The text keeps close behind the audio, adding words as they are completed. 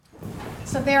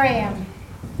So there I am,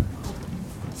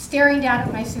 staring down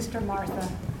at my sister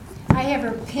Martha. I have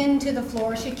her pinned to the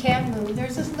floor. She can't move.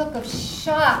 There's this look of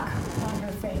shock on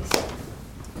her face.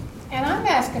 And I'm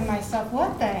asking myself,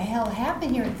 what the hell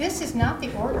happened here? This is not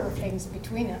the order of things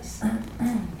between us.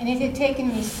 And it had taken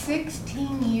me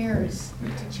 16 years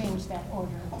to change that order.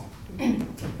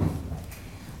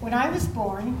 When I was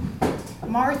born,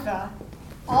 Martha,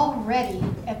 already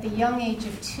at the young age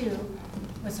of 2,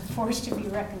 was a force to be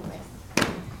reckoned with.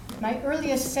 My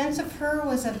earliest sense of her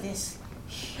was of this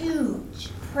huge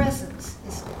presence,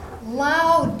 this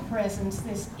loud presence,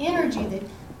 this energy that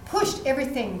pushed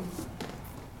everything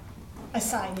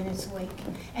aside in its wake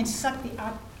and sucked the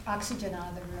oxygen out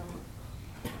of the room.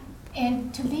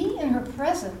 And to be in her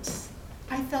presence,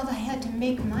 I felt I had to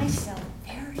make myself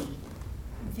very,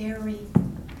 very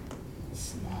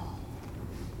small.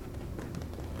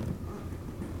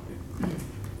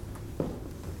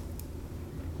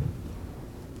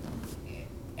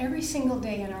 Every single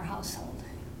day in our household,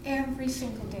 every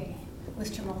single day was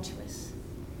tumultuous.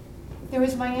 There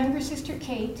was my younger sister,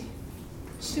 Kate.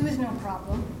 She was no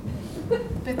problem.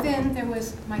 But then there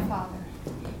was my father.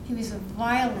 He was a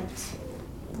violent,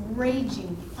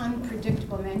 raging,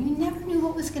 unpredictable man. You never knew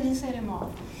what was going to set him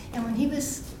off. And when he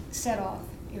was set off,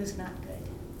 it was not good.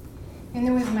 And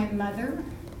there was my mother.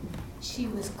 She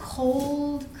was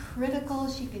cold, critical.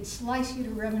 She could slice you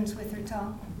to ribbons with her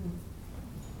tongue.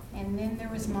 And then there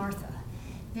was Martha,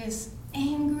 this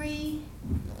angry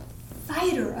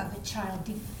fighter of a child,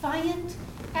 defiant,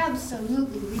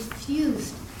 absolutely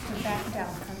refused to back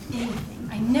down from anything.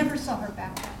 I never saw her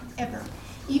back down, ever.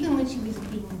 Even when she was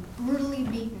being brutally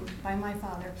beaten by my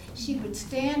father, she would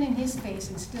stand in his face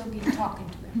and still be talking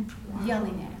to him,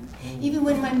 yelling at him. Even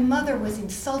when my mother was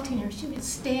insulting her, she would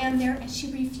stand there and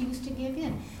she refused to give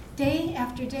in. Day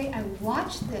after day, I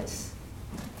watched this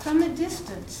from a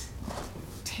distance,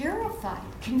 terrified,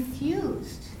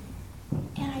 confused.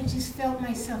 And I just felt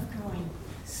myself growing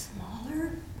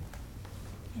smaller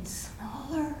and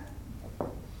smaller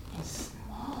and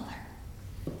smaller.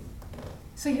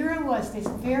 So here I was, this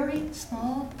very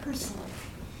small person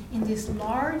in this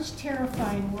large,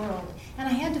 terrifying world. And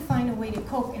I had to find a way to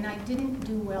cope, and I didn't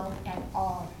do well at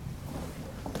all.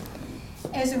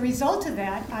 As a result of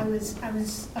that, I was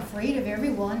afraid of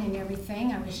everyone and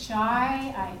everything. I was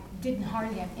shy. I didn't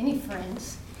hardly have any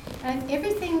friends. And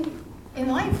everything in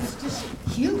life was just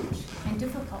huge and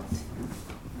difficult.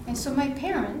 And so my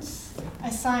parents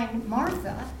assigned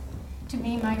Martha to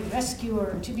be my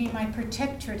rescuer, to be my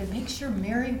protector, to make sure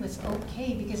Mary was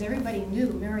okay, because everybody knew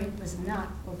Mary was not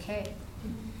okay.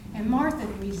 And Martha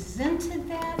resented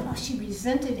that. Oh, she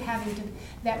resented having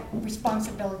that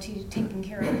responsibility to taking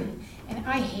care of me. And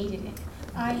I hated it.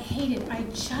 I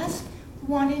just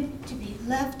wanted to be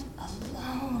left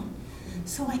alone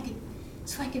so I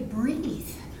could breathe,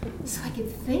 so I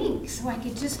could think, so I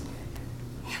could just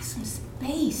have some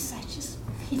space. I just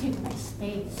needed my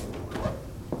space.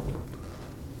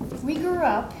 We grew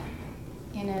up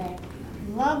in a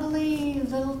lovely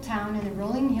little town in the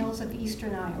rolling hills of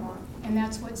eastern Iowa, and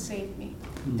that's what saved me.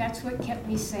 That's what kept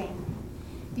me sane.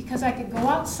 Because I could go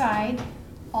outside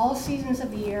all seasons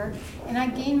of the year, and I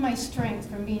gained my strength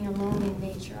from being alone in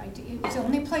nature. It was the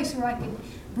only place where I could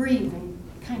breathe and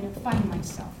kind of find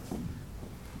myself.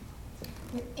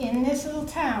 In this little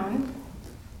town,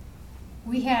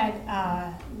 we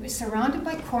were surrounded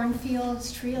by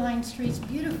cornfields, tree-lined streets,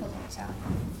 beautiful little town.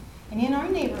 And in our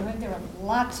neighborhood, there were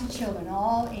lots of children,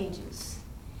 all ages.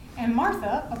 And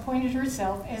Martha appointed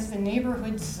herself as the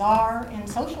neighborhood czar and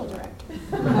social director.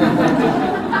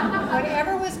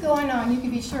 Whatever was going on, you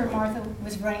could be sure Martha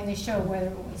was running the show, whether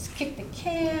it was kick the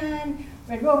can,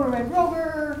 red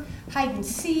rover, hide and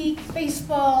seek,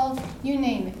 baseball, you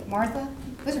name it. Martha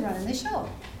was running the show.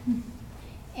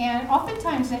 And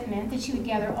oftentimes that meant that she would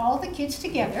gather all the kids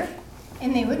together,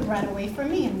 and they would run away from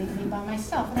me and leave me by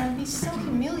myself. And I would be so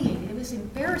humiliated. It was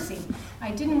embarrassing.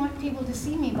 I didn't want people to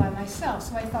see me by myself,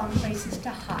 so I found places to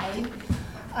hide.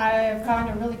 I found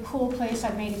a really cool place.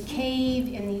 I made a cave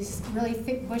in these really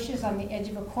thick bushes on the edge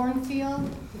of a cornfield.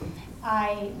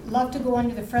 I loved to go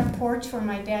under the front porch where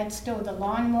my dad stowed the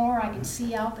lawnmower. I could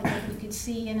see out, but nobody could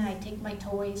see in. I'd take my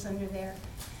toys under there.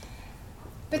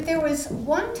 But there was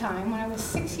one time when I was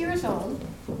 6 years old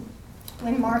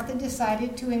when Martha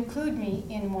decided to include me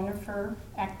in one of her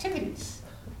activities.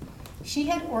 She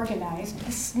had organized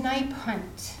a snipe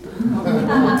hunt.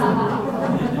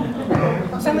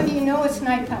 Some of you know a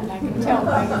snipe hunt, I can tell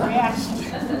by your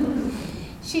reaction.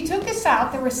 She took us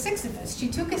out, there were 6 of us. She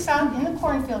took us out in the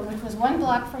cornfield, which was 1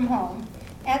 block from home,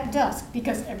 at dusk,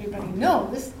 because everybody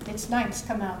knows that snipes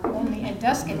come out only at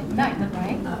dusk and at night,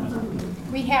 right?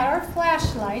 We had our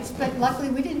flashlights, but luckily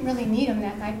we didn't really need them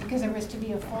that night because there was to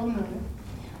be a full moon.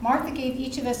 Martha gave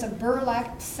each of us a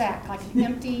burlap sack, like an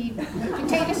empty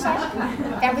potato sack.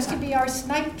 That was to be our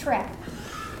snipe trap.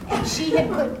 And she had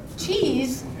put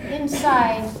cheese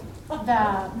inside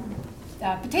the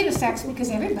potato sacks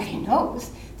because everybody knows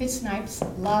that snipes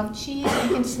love cheese. You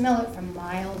can smell it from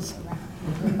miles around.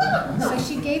 So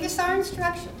she gave us our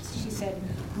instructions. She said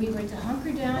we were to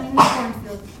hunker down in the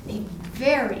cornfield, be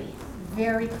very,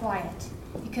 very quiet,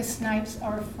 because snipes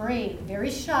are afraid, very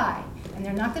shy, and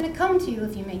they're not going to come to you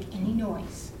if you make any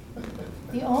noise.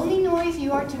 The only noise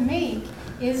you are to make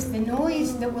is the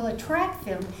noise that will attract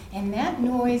them, and that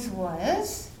noise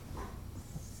was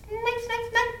snipe, snipe,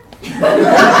 snipe.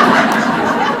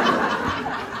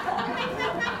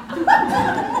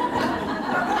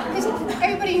 Because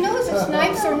everybody knows that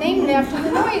snipes are named after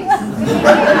the noise.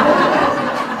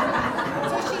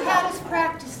 So she had us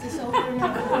practice this over and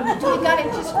over until we got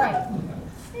it just right.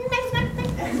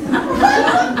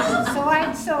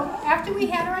 So after we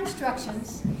had our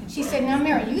instructions, she said, now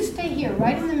Mary, you stay here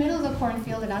right in the middle of the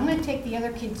cornfield, and I'm going to take the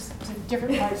other kids to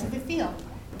different parts of the field.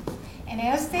 And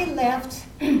as they left,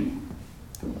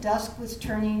 dusk was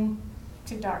turning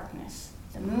to darkness.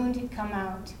 The moon had come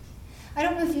out. I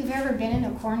don't know if you've ever been in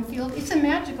a cornfield. It's a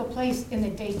magical place in the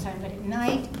daytime, but at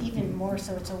night, even more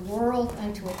so. It's a world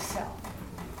unto itself.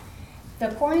 The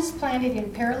corn is planted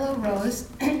in parallel rows,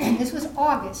 and this was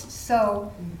August,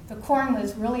 so the corn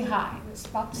was really high. It was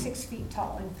about 6 feet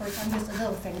tall, and of course I'm just a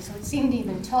little thing, so it seemed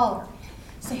even taller.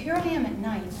 So here I am at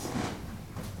night,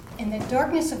 in the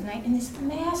darkness of night, in this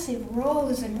massive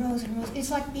rows and rows and rows. It's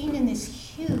like being in this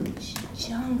huge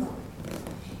jungle,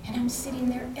 and I'm sitting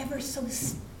there ever so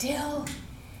still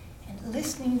and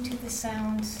listening to the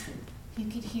sounds. You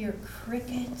could hear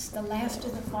crickets, the last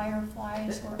of the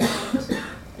fireflies were out.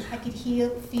 I could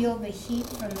feel the heat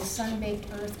from the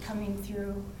sun-baked earth coming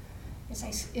through as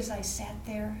I sat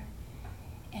there.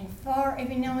 And far,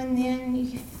 every now and then,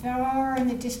 far in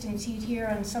the distance, you'd hear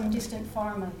on some distant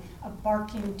farm a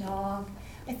barking dog.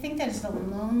 I think that is the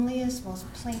loneliest,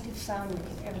 most plaintive sound you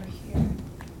could ever hear.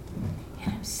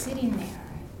 And I'm sitting there,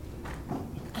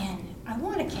 and I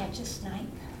want to catch a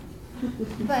snipe,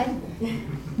 but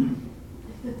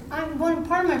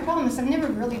part of my problem is I've never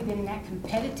really been that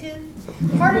competitive.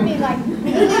 Part of me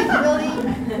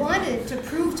really wanted to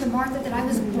prove to Martha that I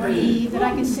was brave, that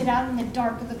I could sit out in the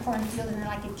dark of the cornfield and that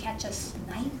I could catch a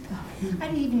snipe. I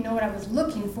didn't even know what I was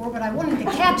looking for, but I wanted to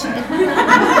catch it.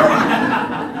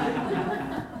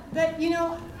 But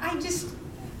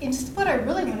what I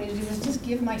really wanted to do was just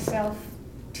give myself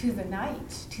to the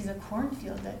night, to the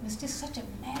cornfield. That was just such a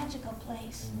magical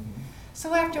place.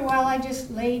 So after a while, I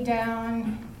just lay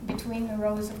down between the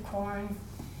rows of corn,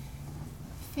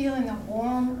 feeling the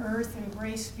warm earth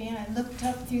embrace me, and I looked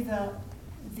up through the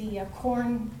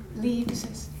corn leaves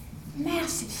as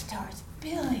massive stars,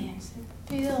 billions and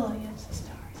billions of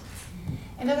stars.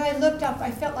 And as I looked up,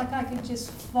 I felt like I could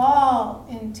just fall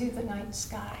into the night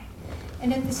sky.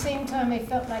 And at the same time, I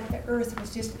felt like the earth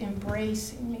was just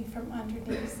embracing me from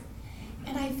underneath.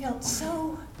 And I felt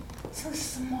so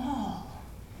small.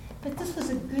 But this was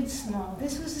a good small.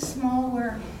 This was a small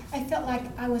where I felt like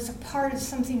I was a part of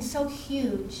something so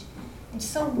huge and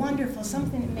so wonderful,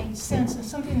 something that made sense and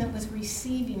something that was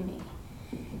receiving me.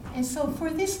 And so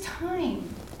for this time,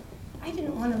 I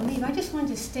didn't want to leave. I just wanted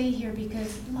to stay here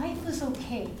because life was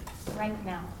okay right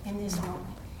now in this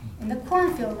moment. In the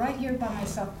cornfield right here by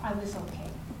myself, I was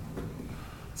okay.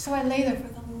 So I lay there for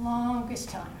the longest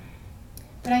time.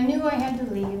 But I knew I had to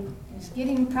leave. It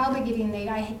was probably getting late.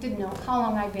 I didn't know how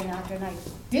long I'd been out there, and I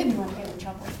didn't want to get in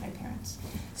trouble with my parents.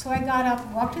 So I got up,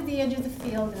 walked to the edge of the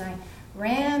field, and I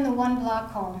ran the 1 block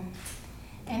home.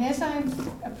 And as I'm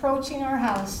approaching our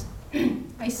house,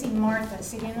 I see Martha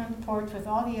sitting on the porch with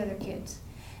all the other kids.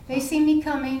 They see me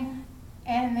coming,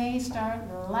 and they start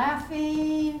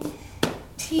laughing,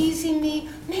 teasing me.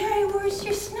 Mary, where's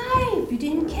your snipe? You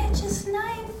didn't catch a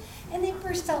snipe? And they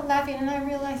burst out laughing, and I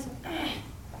realized,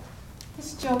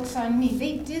 this joke's on me.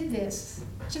 They did this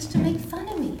just to make fun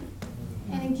of me.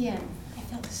 And again, I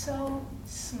felt so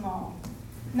small.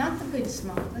 Not the good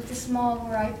small, but the small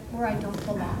where I don't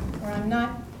belong, where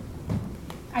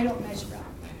I don't measure up.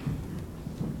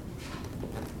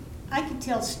 I could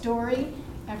tell story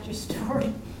after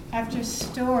story after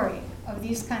story of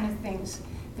these kind of things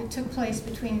that took place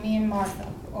between me and Martha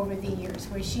over the years,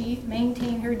 where she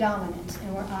maintained her dominance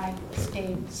and where I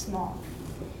stayed small.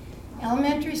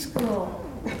 Elementary school,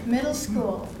 middle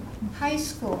school, high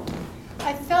school,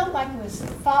 I felt like I was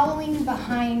following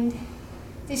behind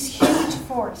this huge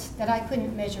force that I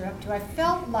couldn't measure up to. I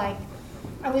felt like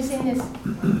I was in this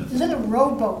little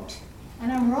rowboat,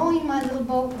 and I'm rowing my little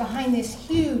boat behind this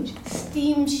huge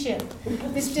steamship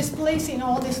that's displacing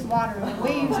all this water, and the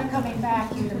waves are coming back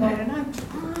in the boat, and I'm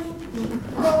trying to be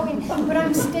rowing, but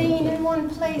I'm staying in one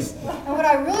place. And what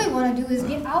I really want to do is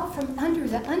get out from under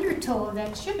the undertow of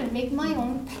that ship and make my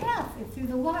own path through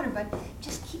the water, but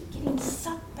just keep getting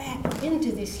sucked back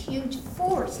into this huge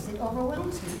force that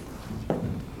overwhelms me.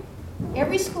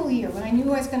 Every school year, when I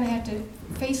knew I was going to have to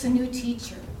face a new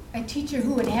teacher, a teacher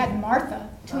who had had Martha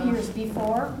 2 years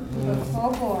before,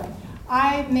 oh boy,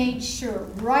 I made sure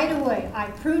right away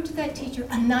I proved to that teacher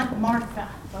I'm not Martha.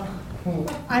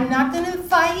 I'm not going to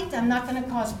fight, I'm not going to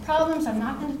cause problems, I'm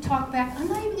not going to talk back, I'm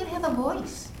not even going to have a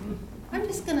voice. I'm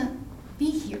just going to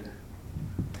be here.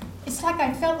 It's like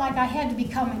I felt like I had to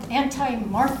become an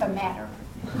anti-Martha matter.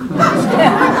 And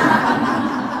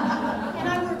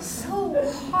I worked so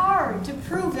hard to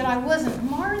prove that I wasn't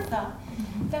Martha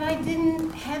that I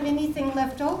didn't have anything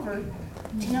left over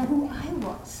to know who I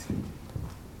was.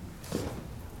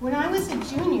 When I was a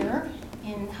junior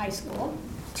in high school,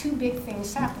 two big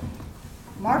things happened.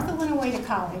 Martha went away to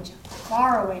college,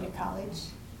 far away to college,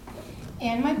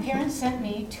 and my parents sent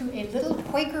me to a little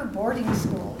Quaker boarding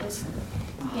school. It was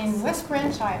in West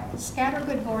Branch, Iowa,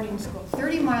 Scattergood boarding school,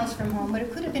 30 miles from home, but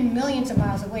it could have been millions of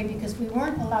miles away because we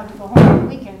weren't allowed to go home on the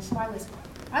weekends, so I was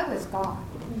gone.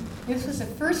 This was the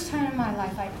first time in my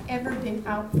life I'd ever been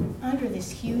out from under this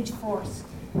huge force,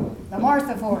 the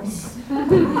Martha force,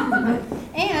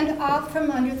 and out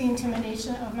from under the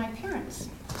intimidation of my parents.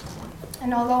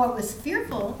 And although it was a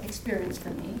fearful experience for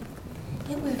me,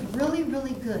 it was really,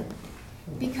 really good.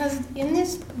 Because in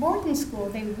this boarding school,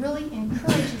 they really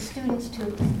encourage the students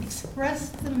to express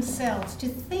themselves, to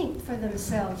think for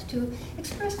themselves, to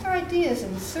express their ideas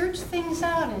and search things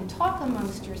out and talk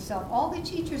amongst yourself. All the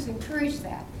teachers encouraged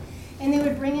that. And they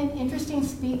would bring in interesting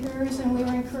speakers, and we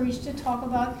were encouraged to talk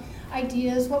about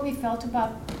ideas, what we felt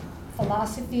about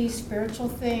philosophy, spiritual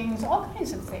things, all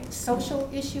kinds of things. Social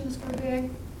issues were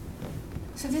big.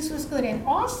 So this was good. And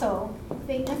also,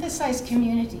 they emphasized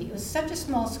community. It was such a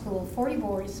small school, 40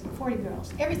 boys and 40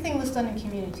 girls. Everything was done in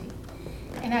community.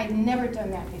 And I'd never done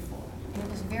that before. And it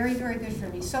was very, very good for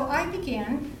me. So I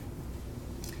began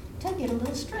to get a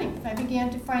little strength. I began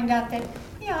to find out that,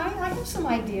 yeah, I have some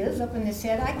ideas up in this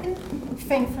head. I can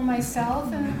think for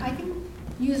myself, and I can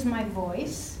use my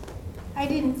voice. I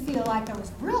didn't feel like I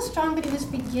was real strong, but it was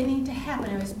beginning to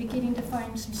happen. I was beginning to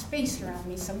find some space around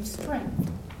me, some strength.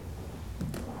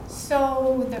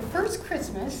 So the first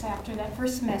Christmas, after that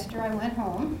first semester, I went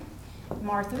home.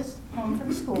 Martha's home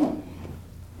from school.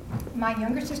 My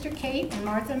younger sister Kate and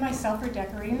Martha and myself are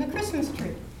decorating the Christmas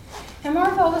tree. And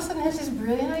Martha all of a sudden has this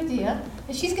brilliant idea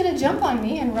that she's going to jump on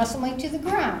me and wrestle me to the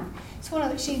ground.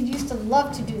 She used to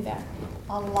love to do that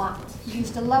a lot. She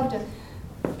used to love to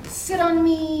sit on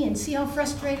me and see how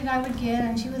frustrated I would get,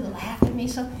 and she would laugh at me.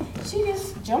 So she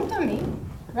just jumped on me,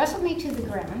 wrestled me to the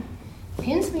ground,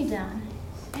 pins me down,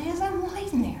 and as I'm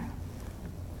lying there,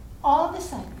 all of a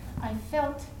sudden, I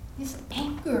felt this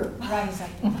anger rise up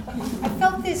in me. I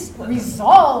felt this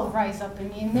resolve rise up in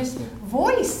me, and this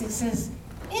voice that says,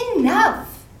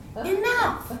 enough,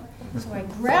 enough. So I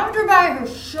grabbed her by her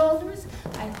shoulders,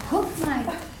 I hooked my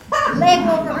leg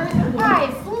over her,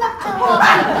 I flipped her over,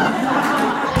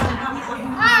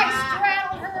 I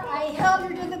straddled her, I held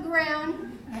her to the ground,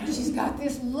 and she's got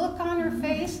this look on her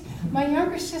face. My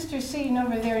younger sister's sitting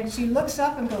over there, and she looks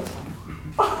up and goes,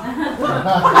 and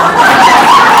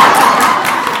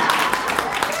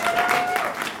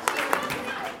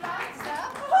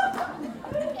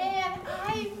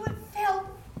I felt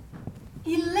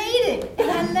elated, and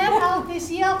I let out this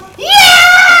yell, yeah!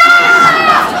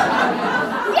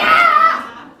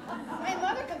 Yeah! My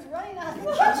mother comes running out of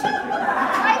the kitchen.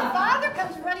 My father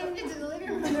comes running into the living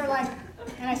room, and they're like,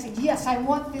 and I said, yes, I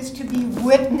want this to be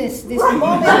witnessed, this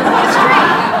moment in history.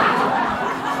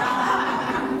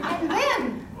 And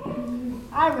then,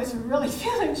 I was really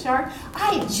feeling sharp.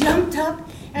 I jumped up,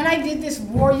 and I did this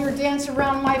warrior dance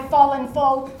around my fallen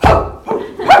foe.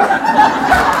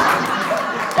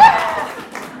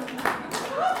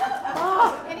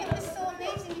 And it was so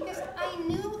amazing, because I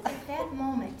knew at that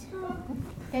moment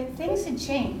that things had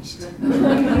changed.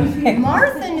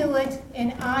 Martha knew it,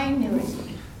 and I knew it.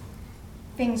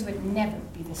 Things would never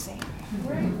be the same.